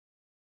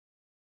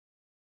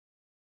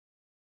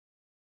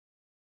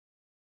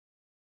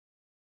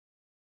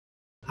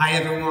Hi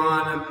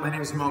everyone, my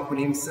name is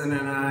Williamson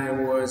and I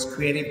was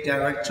creative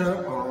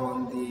director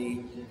on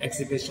the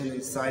exhibition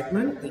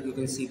Incitement that you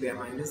can see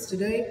behind us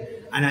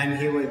today. And I'm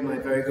here with my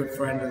very good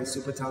friend and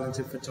super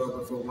talented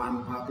photographer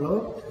Juan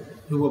Pablo,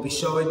 who will be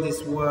showing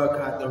this work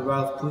at the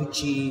Ralph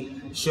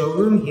Pucci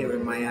showroom here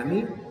in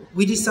Miami.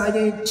 We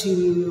decided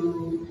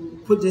to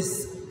put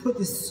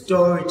this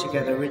story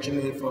together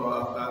originally for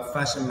a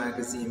fashion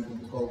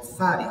magazine called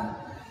Fatty,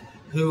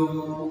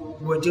 who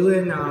were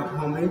doing a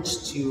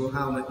homage to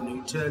Helmut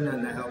Newton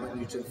and the Helmut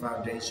Newton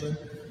Foundation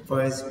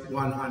for his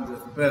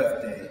 100th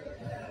birthday.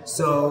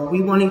 So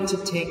we wanted to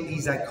take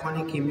these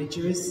iconic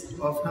images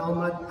of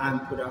Helmut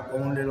and put our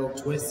own little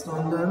twist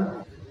on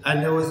them.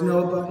 And there was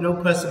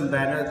no person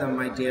better than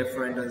my dear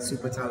friend and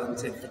super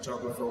talented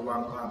photographer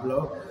Juan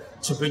Pablo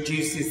to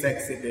produce this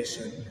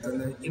exhibition.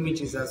 And the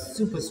images are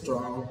super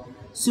strong,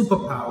 super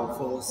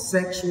powerful,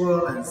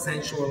 sexual and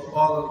sensual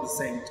all at the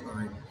same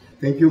time.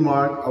 Thank you,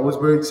 Mark. I was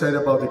very excited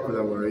about the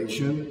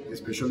collaboration,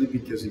 especially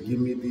because it gave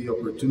me the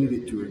opportunity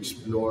to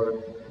explore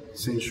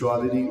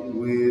sensuality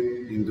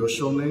with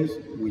industrialness,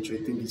 which I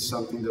think is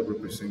something that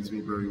represents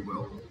me very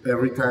well.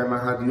 Every time I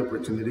had the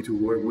opportunity to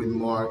work with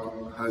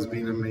Mark has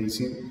been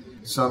amazing.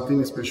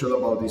 Something special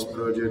about this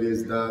project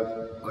is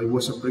that it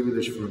was a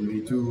privilege for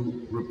me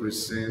to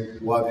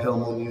represent what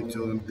Helmut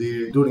Newton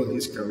did during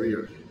his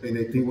career. And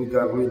I think we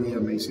got really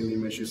amazing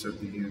images at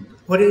the end.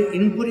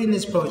 In putting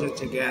this project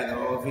together,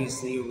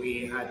 obviously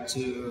we had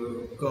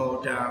to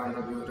go down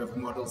the route of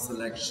model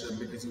selection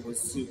because it was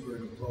super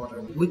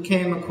important. We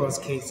came across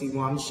Kasey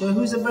Wamsher,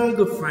 who's a very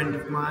good friend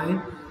of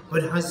mine,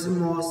 but has the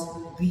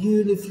most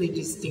beautifully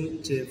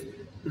distinctive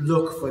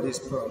look for this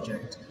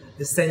project.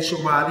 The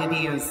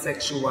sensuality and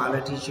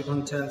sexuality she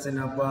contains in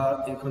her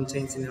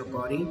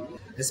body,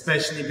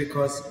 especially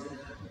because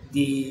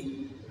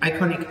the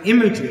iconic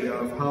imagery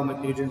of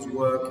Helmut Newton's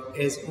work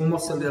is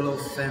almost a little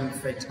femme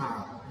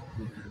fatale.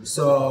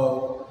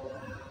 So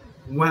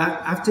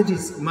after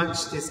this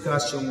much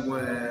discussion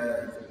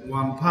with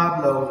Juan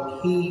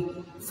Pablo, he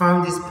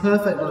found this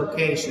perfect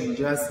location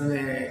just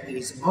near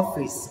his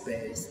office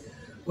space,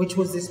 which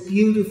was this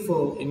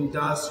beautiful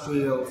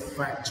industrial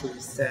factory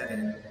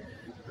setting.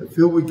 I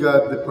feel we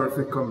got the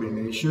perfect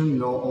combination,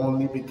 not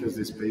only because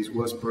the space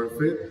was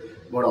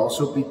perfect, but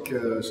also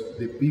because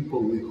the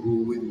people with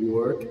who we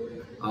work,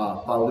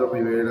 Pablo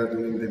Rivera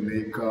doing the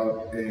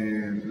makeup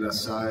and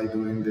Lasai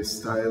doing the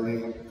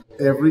styling,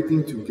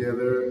 everything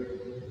together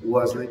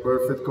was the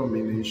perfect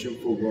combination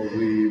for what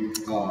we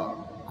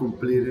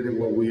completed and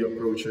what we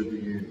approached at the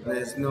end.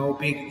 There's no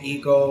big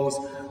egos.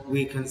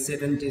 We can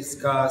sit and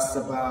discuss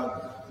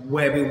about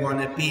where we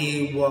want to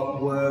be,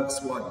 what works,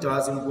 what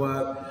doesn't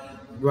work,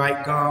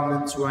 right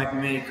garments, right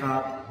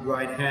makeup,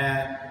 right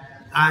hair.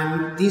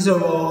 And these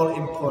are all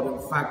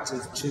important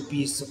factors to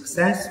be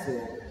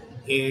successful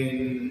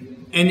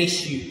in any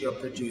shoot you're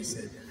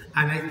producing.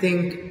 And I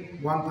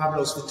think Juan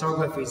Pablo's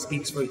photography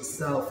speaks for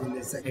itself in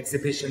this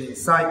exhibition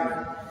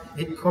Incitement.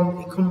 It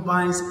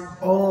combines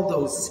all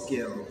those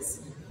skills.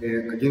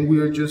 And again, we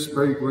are just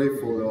very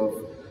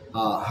grateful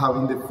of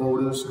having the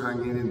photos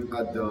hanging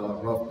at the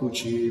Ralph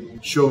Pucci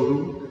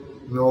showroom.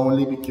 Not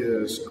only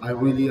because I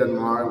really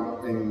admire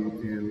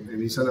and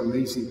it's an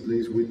amazing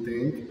place, we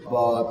think, but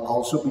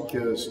also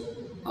because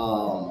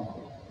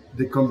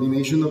the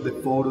combination of the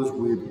photos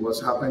with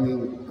what's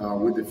happening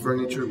with the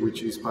furniture,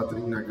 which is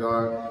Patrick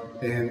Nagar,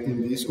 and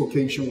in this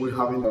occasion we're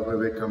having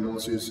Rebecca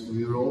Moses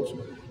murals,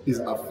 is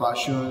a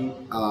fashion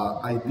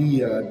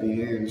idea at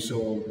the end.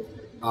 So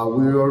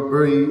we are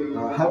very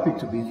happy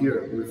to be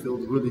here. We feel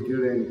really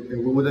good,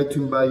 and we would like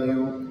to invite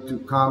you to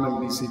come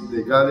and visit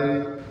the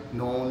gallery.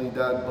 Not only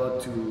that,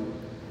 but to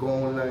go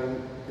online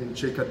and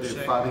check out the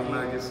Fatty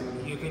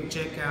magazine. You can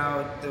check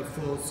out the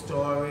full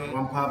story.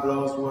 Juan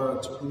Pablo's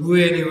worked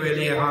really,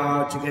 really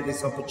hard to get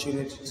this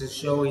opportunity to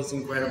show his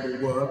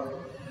incredible work.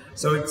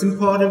 So it's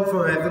important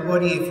for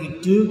everybody, if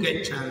you do get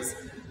a chance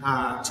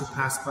to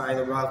pass by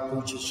the Ralph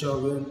Pucci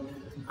showroom,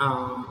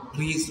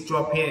 please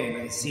drop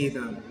in and see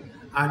them.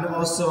 And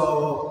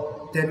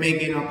also, there may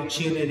be an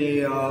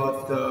opportunity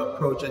of the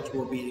project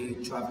will be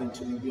traveling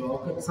to New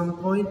York at some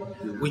point,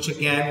 which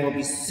again will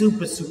be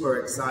super, super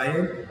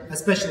exciting,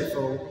 especially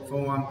for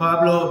Juan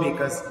Pablo,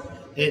 because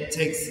it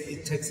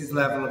takes his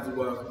level of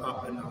work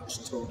up a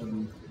notch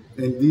totally.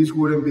 And this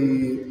wouldn't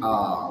be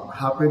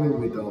happening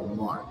without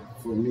Mark.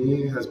 For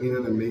me, it has been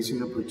an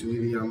amazing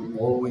opportunity. I'm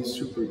always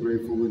super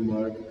grateful with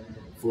Mark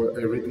for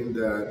everything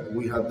that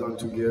we have done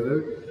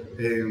together.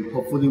 And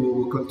hopefully we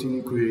will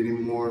continue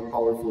creating more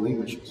powerful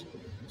images.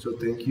 So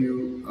thank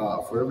you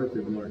for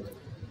everything, Mark.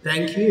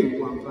 Thank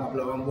you, Juan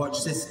Pablo, and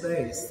watch this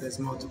space. There's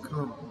more to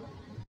come.